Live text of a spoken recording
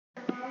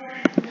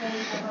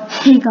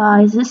Hey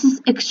guys, this is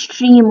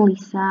extremely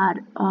sad.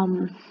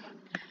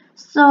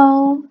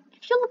 So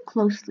if you look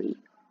closely,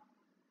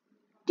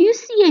 do you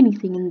see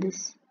anything in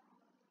this?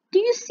 Do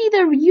you see the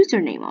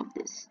username of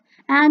this?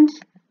 And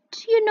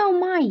do you know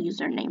my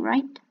username,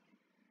 right?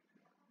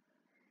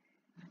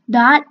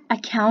 That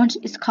account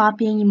is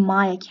copying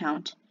my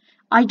account.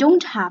 I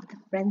don't have the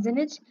friends in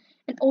it,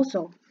 and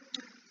also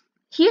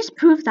here's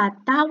proof that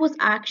that was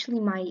actually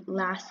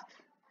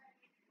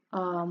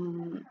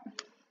um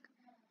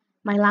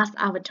my last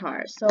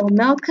avatar. So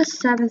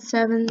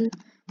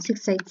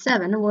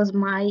Melka77687 was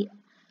my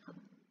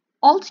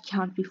alt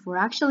account before.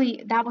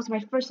 Actually, that was my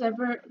first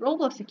ever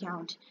Roblox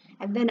account.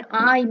 And then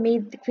I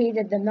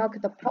created the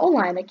Milk the Pro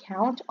Line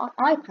account on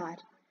iPad.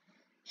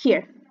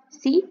 Here,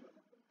 see?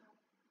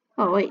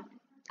 Oh wait.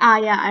 Ah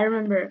yeah, I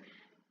remember.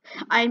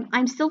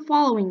 I'm still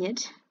following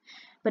it,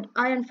 but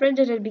I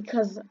unfriended it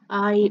because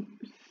I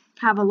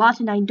have a lot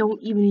and I don't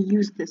even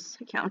use this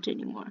account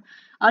anymore.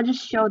 I'll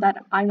just show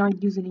that I'm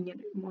not using it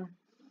anymore.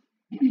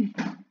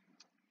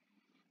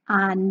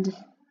 And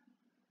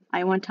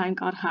I one time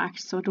got hacked,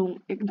 so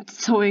don't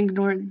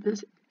ignore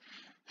this.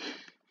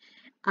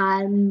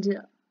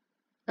 And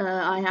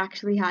I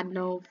actually had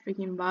no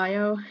freaking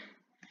bio.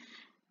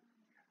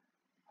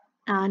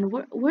 And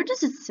where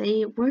does it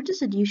say? Where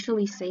does it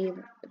usually say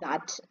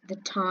that the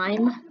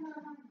time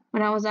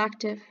when I was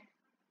active?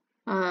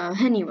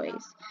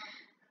 Anyways,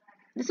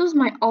 this was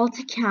my alt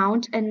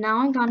account, and now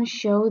I'm gonna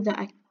show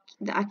the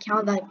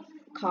account that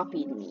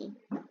copied me.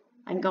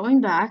 I'm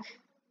going back,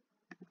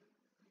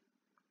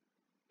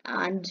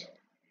 and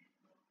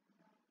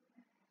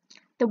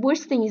the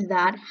worst thing is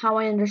that how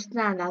I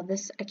understand that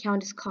this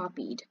account is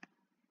copied.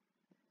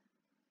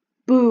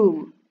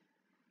 Boom!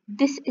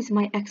 This is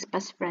my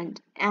ex-best friend,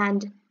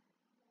 and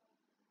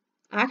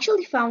I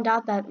actually found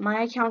out that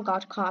my account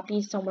got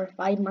copied somewhere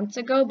 5 months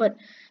ago, but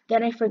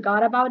then I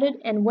forgot about it.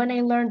 And when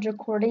I learned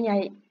recording,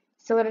 I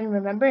still didn't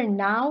remember. And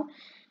now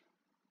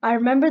I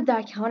remembered the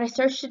account. I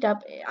searched it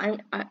up,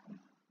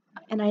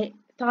 and I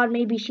thought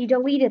maybe she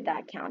deleted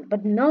that account,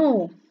 but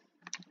no.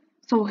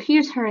 So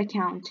here's her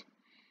account.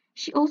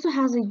 She also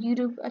has a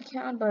YouTube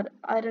account, but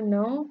I don't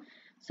know.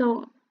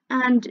 So,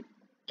 and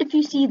if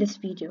you see this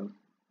video,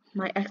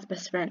 my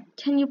ex-best friend,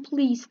 can you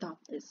please stop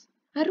this?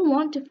 I don't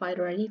want to fight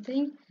or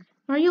anything.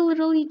 Why are you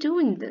literally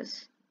doing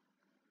this?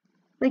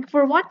 Like,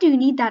 for what do you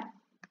need that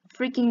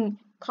freaking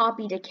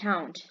copied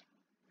account?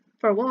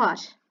 For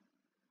what?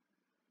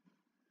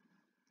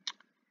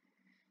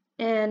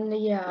 And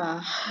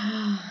yeah.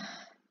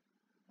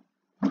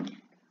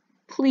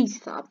 Please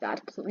stop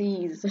that,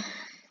 please.